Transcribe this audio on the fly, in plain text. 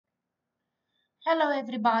Hello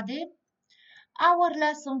everybody. Our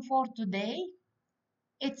lesson for today,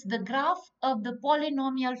 it's the graph of the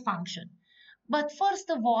polynomial function. But first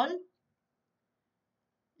of all,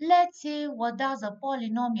 let's see what does a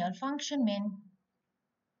polynomial function mean.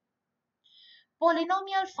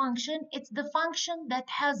 Polynomial function, it's the function that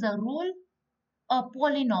has a rule, a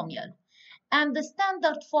polynomial. And the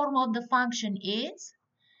standard form of the function is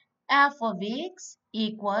f of x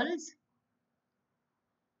equals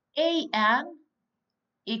an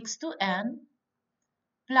x to n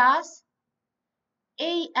plus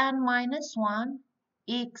an minus 1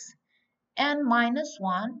 x n minus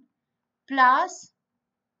 1 plus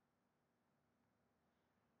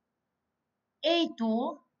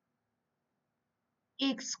a2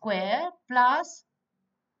 x squared plus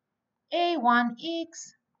a1x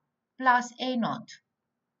plus a0,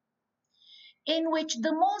 in which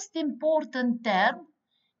the most important term,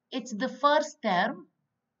 it's the first term,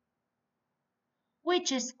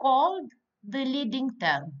 which is called the leading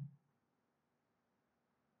term.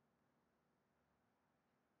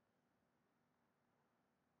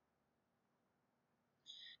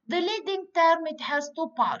 The leading term, it has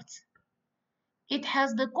two parts. It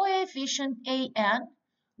has the coefficient an,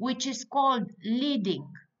 which is called leading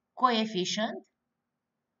coefficient,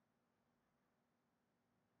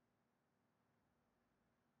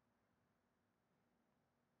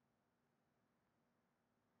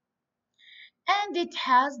 and it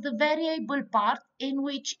has the variable part in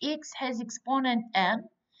which x has exponent n,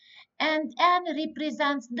 and n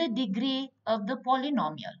represents the degree of the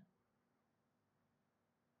polynomial.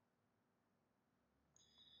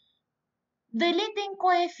 The leading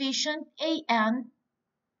coefficient an,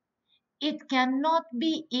 it cannot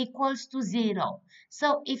be equals to 0.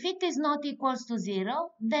 So if it is not equals to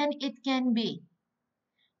 0, then it can be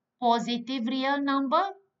positive real number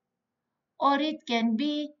or it can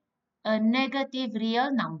be a negative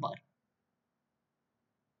real number.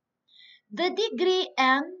 The degree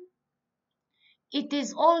n, it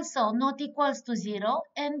is also not equals to 0,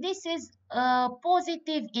 and this is a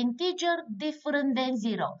positive integer different than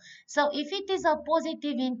 0. So if it is a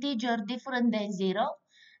positive integer different than 0,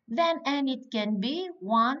 then n it can be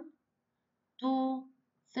 1, 2,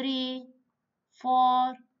 3,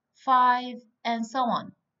 4, 5, and so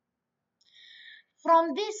on.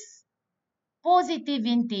 From these positive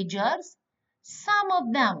integers, some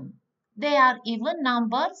of them, they are even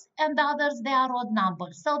numbers and others they are odd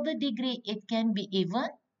numbers. So the degree, it can be even,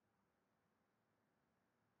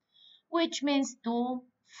 which means 2,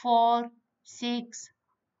 4, 6,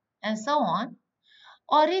 and so on.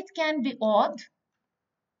 Or it can be odd,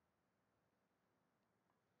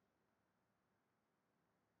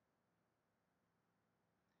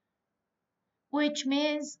 which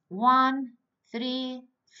means 1, 3,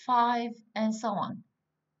 5, and so on.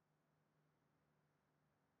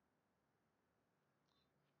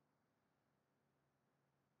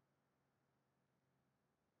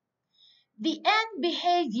 The end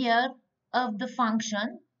behavior of the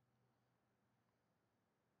function,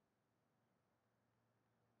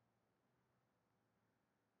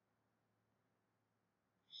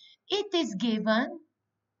 it is given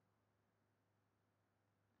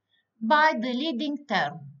by the leading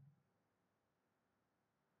term.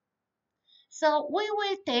 So we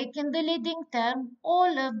will take in the leading term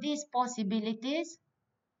all of these possibilities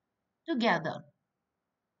together.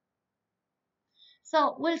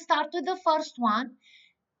 So we'll start with the first one.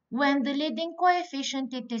 When the leading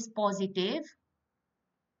coefficient it is positive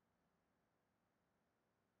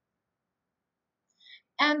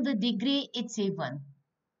and the degree it's even.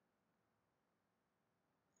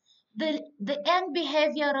 The end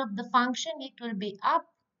behavior of the function, it will be up,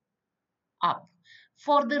 up.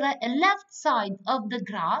 For the left side of the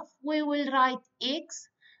graph, we will write x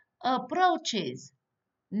approaches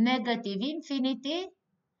negative infinity,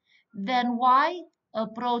 then y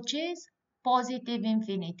approaches positive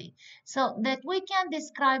infinity. So that we can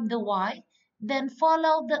describe the y, then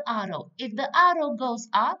follow the arrow. If the arrow goes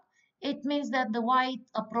up, it means that the y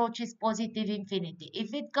approaches positive infinity.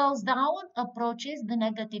 If it goes down, approaches the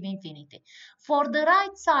negative infinity. For the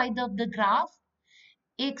right side of the graph,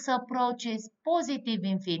 x approaches positive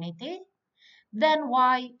infinity, then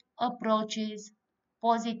y approaches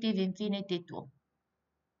positive infinity too.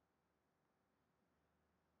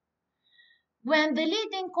 When the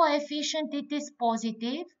leading coefficient it is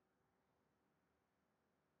positive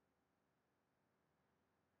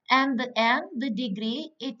and the n, the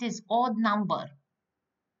degree, it is odd number,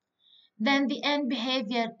 then the end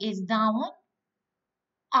behavior is down,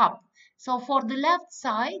 up. So for the left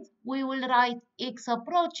side, we will write x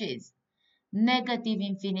approaches negative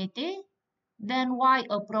infinity, then y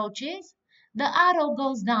approaches The arrow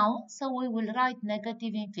goes down, so we will write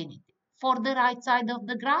negative infinity. For the right side of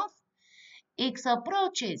the graph, x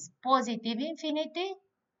approaches positive infinity,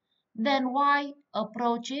 then y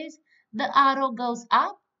approaches, the arrow goes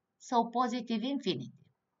up, so positive infinity.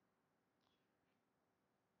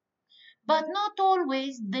 But not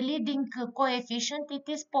always the leading coefficient it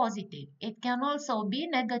is positive. It can also be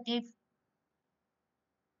negative.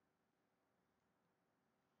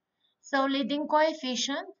 So leading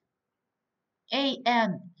coefficient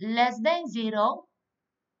an less than 0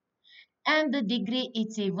 and the degree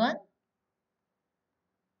it's even.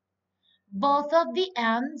 Both of the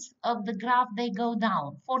ends of the graph they go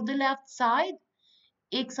down. For the left side,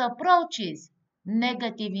 x approaches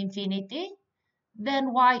negative infinity,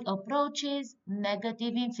 then y approaches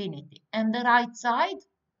negative infinity. And the right side,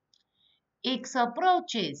 x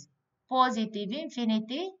approaches positive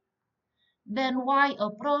infinity, then y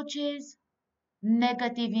approaches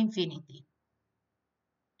negative infinity.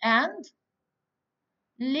 And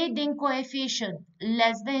leading coefficient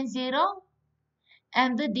less than 0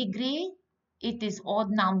 and the degree it is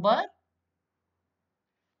odd number.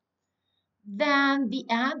 Then the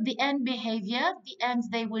end behavior, the ends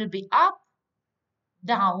they will be up,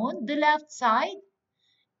 down, the left side,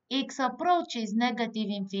 x approaches negative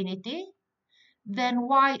infinity, then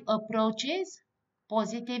y approaches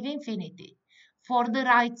positive infinity. For the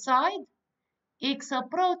right side, x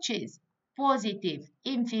approaches positive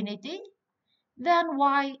infinity, then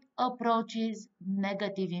y approaches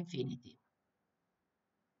negative infinity.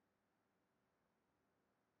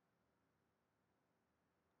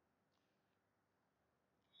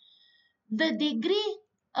 The degree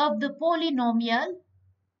of the polynomial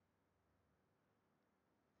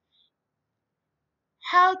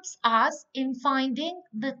helps us in finding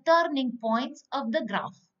the turning points of the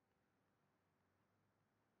graph.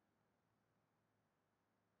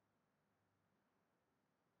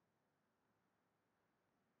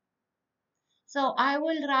 So I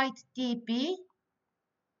will write TP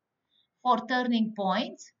for turning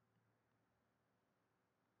points,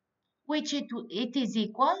 which it is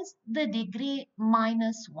equals the degree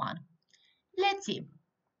minus 1. Let's see.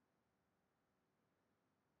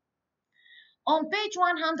 On page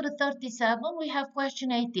 137, we have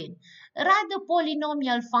question 18. Write the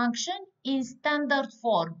polynomial function in standard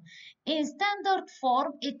form. In standard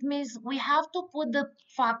form, it means we have to put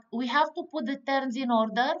the terms in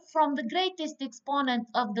order from the greatest exponent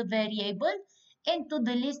of the variable into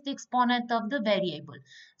the least exponent of the variable.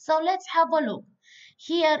 So let's have a look.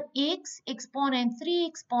 Here x, exponent 3,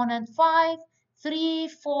 exponent 5, 3,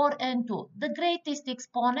 4, and 2. The greatest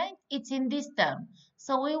exponent, it's in this term.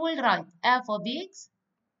 So we will write f of x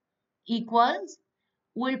equals,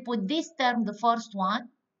 we'll put this term, the first one,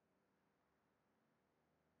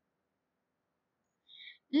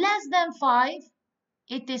 less than 5,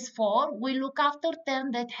 it is 4. We look after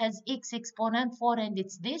term that has x exponent 4 and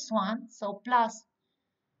it's this one, so plus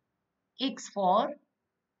x4.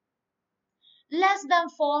 Less than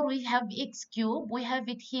 4, we have x cubed. We have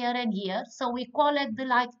it here and here. So we collect the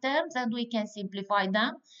like terms and we can simplify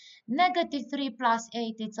them. Negative 3 plus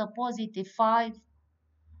 8, it's a positive 5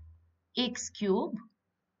 x cubed.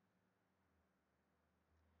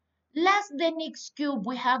 Less than x cubed,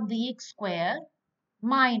 we have the x squared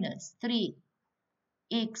minus 3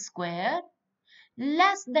 x squared.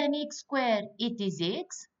 Less than x squared, it is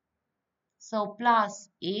x. So plus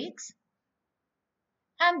x.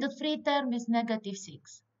 And the free term is negative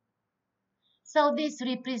 6. So this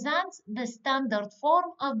represents the standard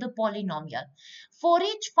form of the polynomial. For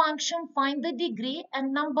each function, find the degree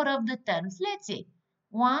and number of the terms. Let's see.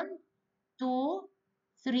 1, 2,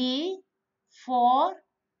 3, 4,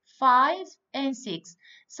 5, and 6.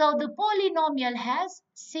 So the polynomial has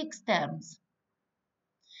 6 terms.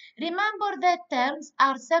 Remember that terms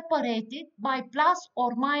are separated by plus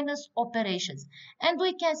or minus operations. And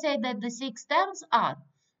we can say that the 6 terms are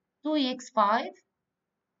 2x5,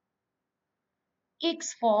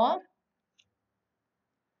 x4,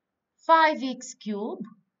 5x cubed,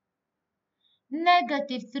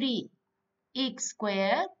 negative 3x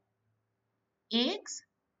squared, x,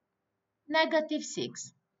 negative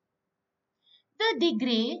 6. The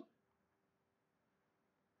degree,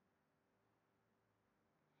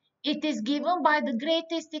 it is given by the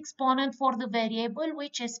greatest exponent for the variable,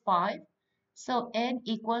 which is 5. So n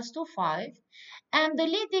equals to 5. And the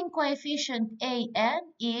leading coefficient an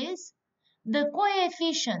is the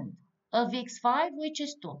coefficient of x5, which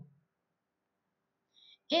is 2.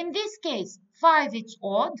 In this case, 5 is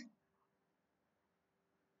odd.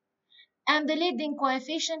 And the leading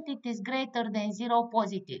coefficient, it is greater than 0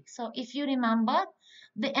 positive. So if you remember,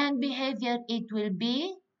 the end behavior, it will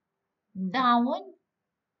be down,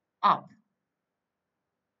 up.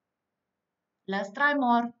 Let's try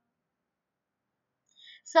more.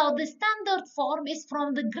 So the standard form is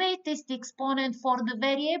from the greatest exponent for the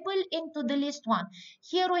variable into the least one.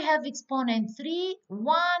 Here we have exponent 3,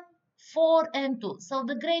 1, 4, and 2. So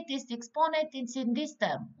the greatest exponent is in this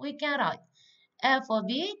term. We can write f of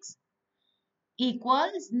x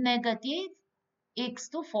equals negative x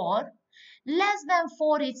to 4. Less than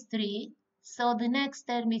 4 is 3. So the next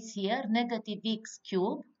term is here, negative x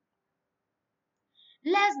cubed.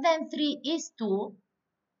 Less than 3 is 2.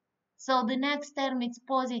 So the next term is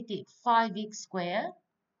positive 5x squared.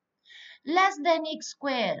 Less than x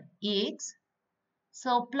squared, x.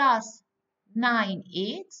 So plus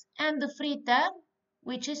 9x. And the free term,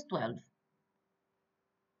 which is 12.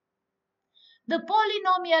 The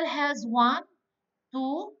polynomial has 1,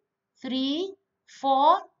 2, 3,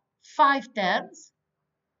 4, 5 terms.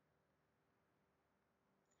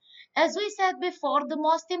 As we said before, the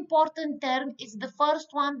most important term is the first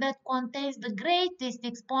one that contains the greatest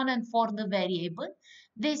exponent for the variable.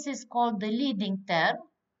 This is called the leading term.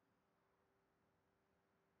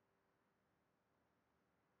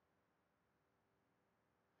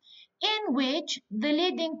 In which the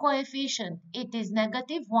leading coefficient, it is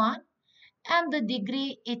negative 1, and the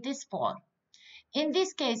degree, it is 4. In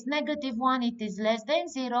this case, negative 1, it is less than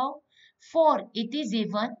 0. 4, it is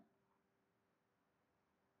even.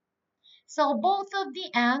 So both of the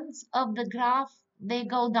ends of the graph, they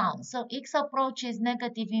go down. So x approaches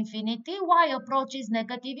negative infinity, y approaches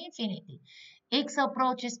negative infinity. X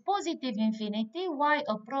approaches positive infinity, y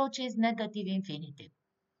approaches negative infinity.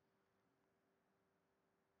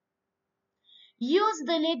 Use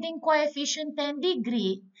the leading coefficient and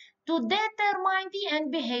degree to determine the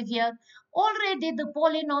end behavior. Already the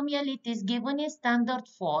polynomial, it is given in standard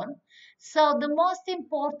form. So the most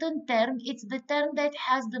important term, it's the term that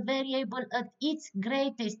has the variable at its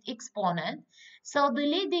greatest exponent. So the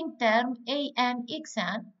leading term, a n x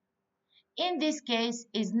n, in this case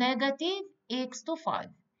is negative x to 5,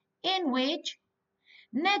 in which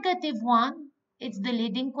negative 1 is the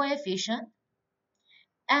leading coefficient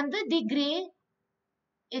and the degree,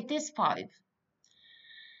 it is 5.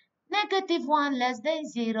 Negative 1 less than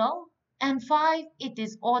 0 and 5, it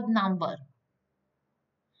is odd number.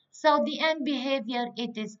 So the end behavior,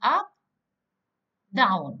 it is up,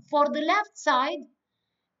 down. For the left side,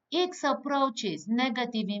 x approaches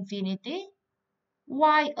negative infinity,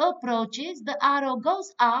 y approaches, the arrow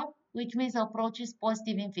goes up, which means approaches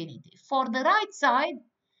positive infinity. For the right side,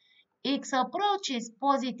 x approaches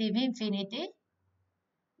positive infinity,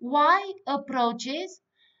 y approaches,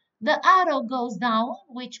 the arrow goes down,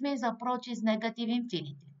 which means approaches negative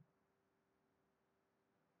infinity.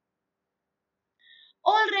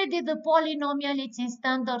 Already the polynomial is in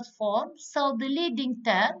standard form, so the leading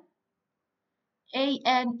term, a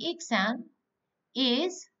n x n,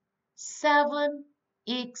 is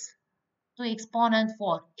 7x to exponent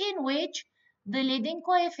 4, in which the leading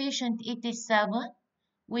coefficient, it is 7,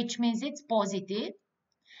 which means it's positive,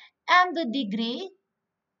 and the degree,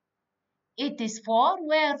 it is 4,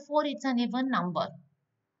 where 4 is an even number.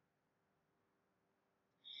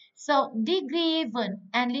 So degree even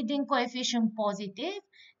and leading coefficient positive,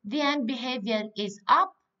 the end behavior is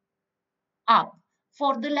up, up.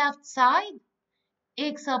 For the left side,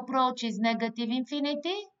 x approaches negative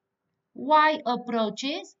infinity, y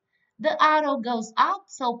approaches, the arrow goes up,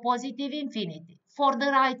 so positive infinity. For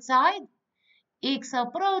the right side, x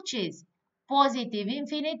approaches positive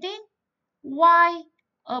infinity, y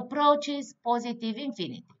approaches positive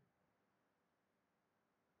infinity.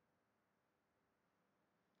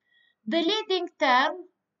 The leading term,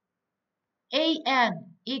 a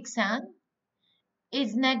n x n,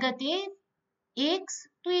 is negative x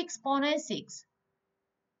to exponent 6.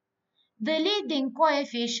 The leading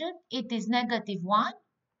coefficient, it is negative 1,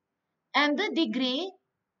 and the degree,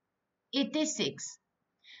 it is 6.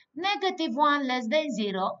 Negative 1 less than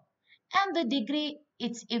 0, and the degree,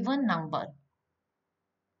 it's even number.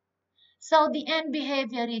 So the end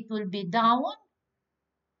behavior, it will be down,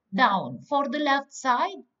 down. For the left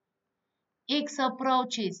side, x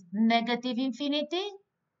approaches negative infinity,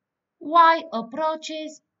 y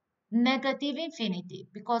approaches negative infinity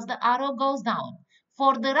because the arrow goes down.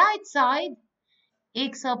 For the right side,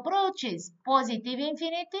 x approaches positive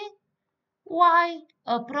infinity, y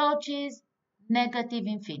approaches negative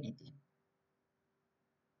infinity.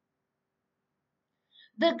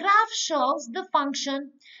 The graph shows the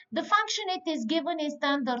function. The function, it is given in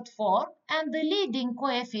standard form, and the leading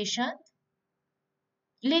coefficient,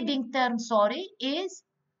 leading term, is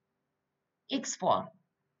x4,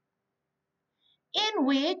 in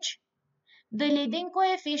which The leading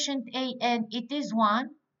coefficient an, it is 1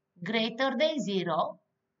 greater than 0,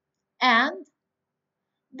 and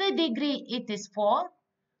the degree it is 4,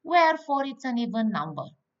 wherefore it's an even number.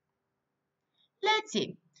 Let's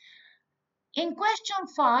see. In question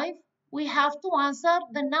 5, we have to answer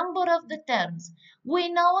the number of the terms. We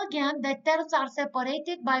know again that terms are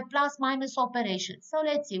separated by plus minus operations. So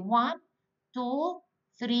let's see, 1, 2,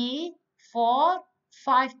 3, 4,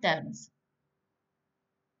 5 terms.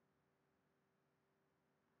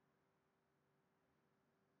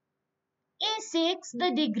 In 6,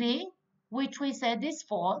 the degree, which we said is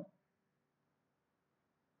 4.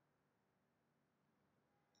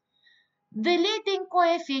 The leading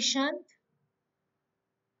coefficient,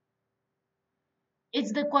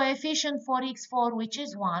 it's the coefficient for x4, which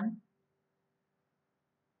is 1,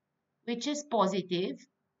 which is positive.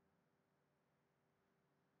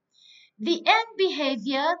 The end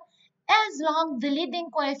behavior, as long the leading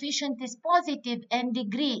coefficient is positive and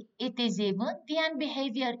degree it is even, the end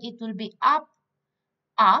behavior it will be up,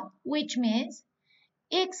 up, which means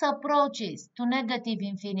x approaches to negative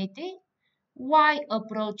infinity, y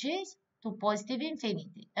approaches to positive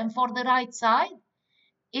infinity. And for the right side,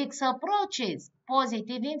 x approaches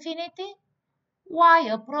positive infinity, y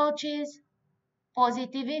approaches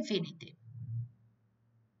positive infinity.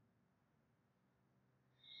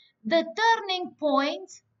 The turning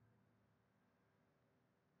points,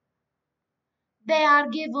 they are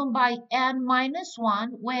given by n minus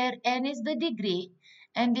 1, where n is the degree,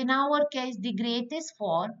 and in our case, degree it is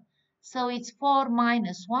 4. So it's 4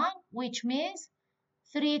 minus 1, which means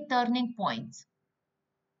 3 turning points.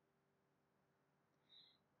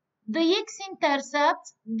 The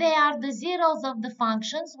x-intercepts, they are the zeros of the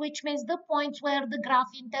functions, which means the points where the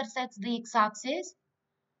graph intersects the x-axis.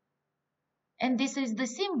 And this is the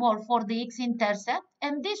symbol for the x-intercept.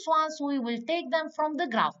 And these ones, we will take them from the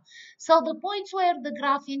graph. So the points where the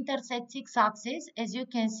graph intersects x-axis, as you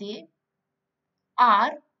can see,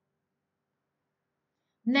 are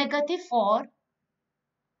 -4,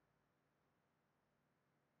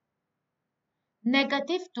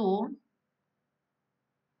 -2,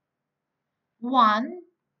 1,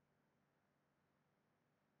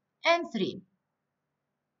 and 3.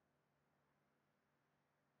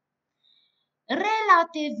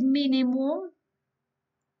 Relative minimum.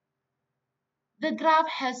 The graph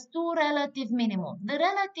has two relative minimum. The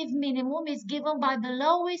relative minimum is given by the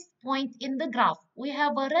lowest point in the graph. We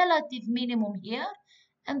have a relative minimum here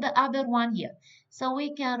and the other one here. So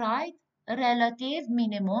we can write relative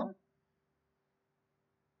minimum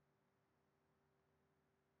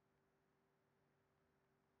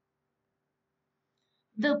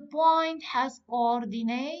the point has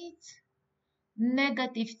coordinates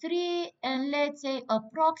 -3 and let's say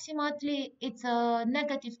approximately it's a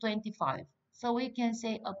 -25. So we can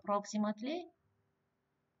say approximately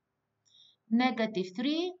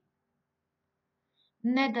 -3,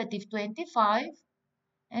 -25,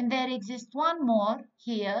 and there exists one more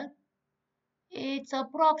here. It's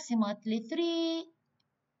approximately 3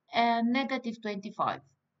 and -25.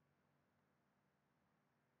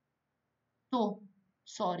 2,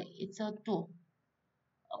 sorry, it's a 2,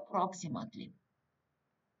 approximately.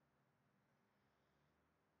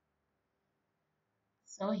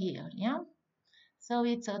 So here, yeah. So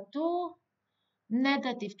it's a 2,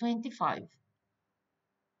 -25.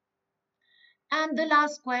 And the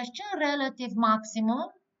last question, relative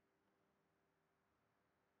maximum.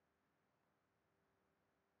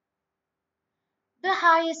 The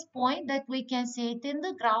highest point that we can see it in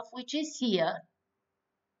the graph, which is here,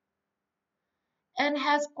 and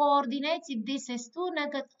has coordinates, if this is 2,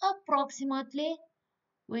 approximately,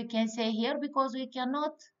 we can say here, because we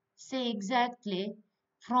cannot say exactly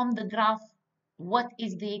from the graph what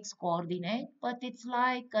is the x coordinate, but it's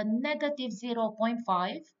like a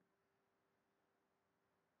 -0.5.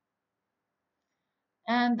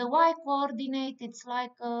 And the y coordinate, it's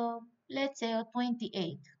like, let's say, a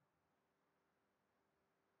 28.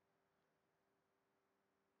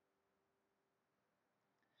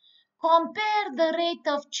 Compare the rate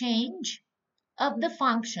of change of the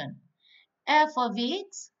function f of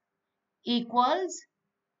x equals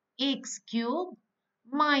x cubed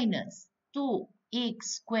minus 2x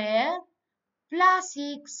squared plus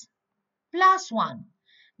x plus 1.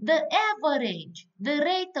 The average, the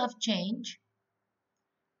rate of change,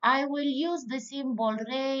 I will use the symbol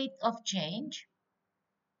rate of change.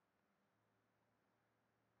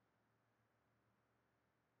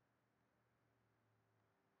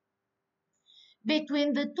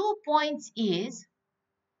 Between the 2 points is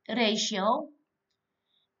ratio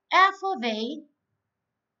f of A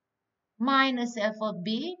minus f of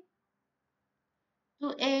B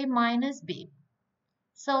to A minus B.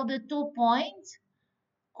 So the 2 points,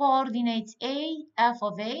 coordinates A, f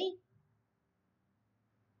of A,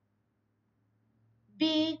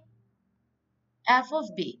 B, f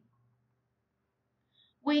of B.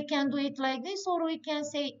 We can do it like this, or we can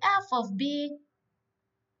say f of B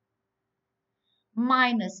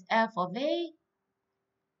minus f of A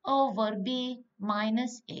over B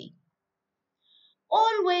minus A.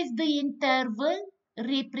 Always the interval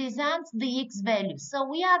represents the x value. So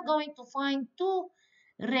we are going to find two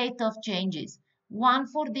rate of changes. One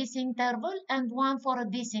for this interval and one for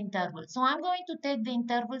this interval. So I'm going to take the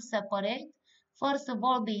interval separate. First of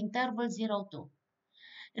all, the interval 0, 2.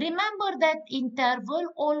 Remember that interval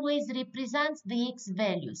always represents the x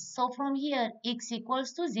values. So from here, x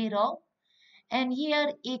equals to 0, and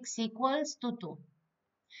here x equals to 2.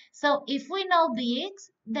 So if we know the x,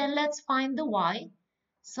 then let's find the y.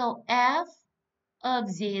 So f of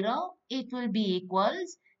 0, it will be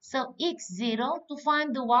equals. So x0, to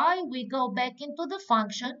find the y, we go back into the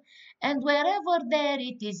function, and wherever there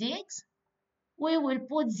it is x, we will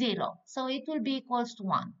put 0. So it will be equals to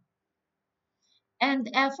 1. And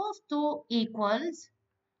f of 2 equals,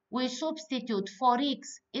 we substitute for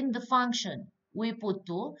x in the function, we put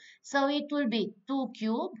 2. So it will be 2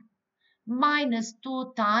 cubed minus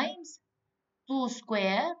 2 times 2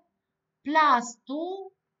 square plus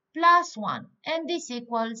 2 plus 1. And this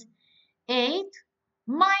equals 8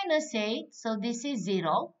 minus 8. So this is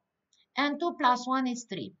 0. And 2 plus 1 is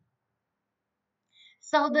 3.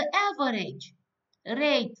 So the average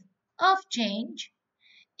rate of change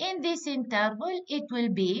in this interval, it will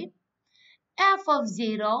be f of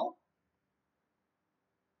 0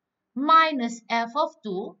 minus f of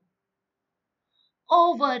 2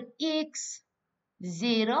 over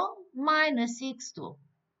x0 minus x2.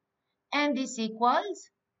 And this equals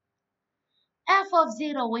f of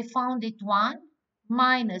 0, we found it 1,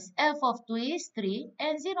 minus f of 2 is 3,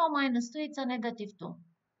 and 0 minus 2 is a negative 2.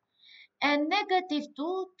 And negative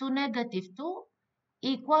 2 to negative 2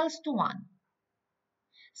 equals to 1.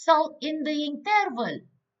 So in the interval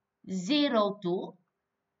 0, 2,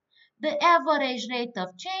 the average rate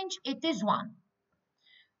of change, it is 1.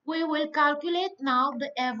 We will calculate now the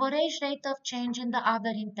average rate of change in the other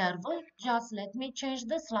interval. Just let me change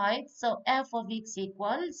the slide. So f of x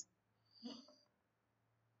equals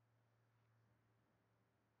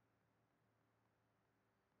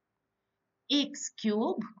x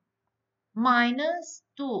cubed minus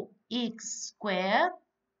 2x squared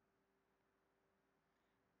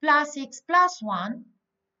plus x plus 1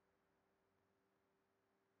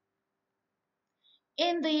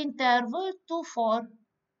 in the interval 2, 4.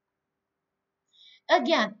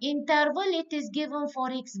 Again, interval, it is given for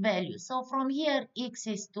x value. So from here, x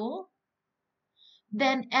is 2.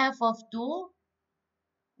 Then f of 2,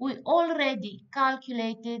 we already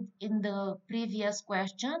calculated in the previous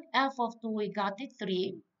question. F of 2, we got it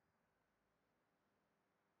 3.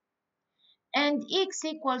 And x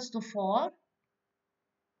equals to 4.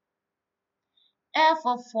 F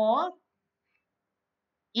of 4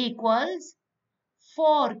 equals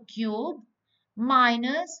 4 cubed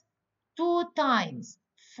minus 2 times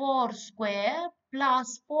 4 square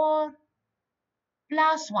plus 4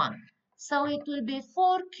 plus 1. So it will be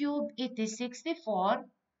 4 cubed, it is 64,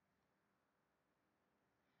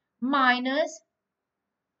 minus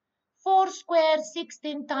 4 square,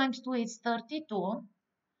 16 times 2 is 32,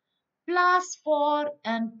 plus 4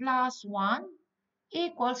 and plus 1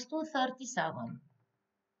 equals to 37.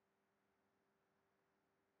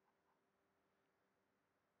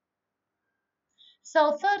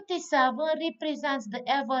 So 37 represents the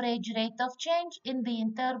average rate of change in the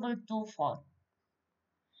interval 2, 4.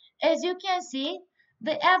 As you can see,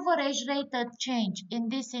 the average rate of change in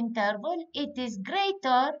this interval, it is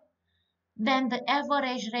greater than the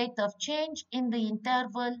average rate of change in the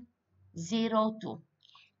interval 0, 2.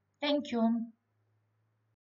 Thank you.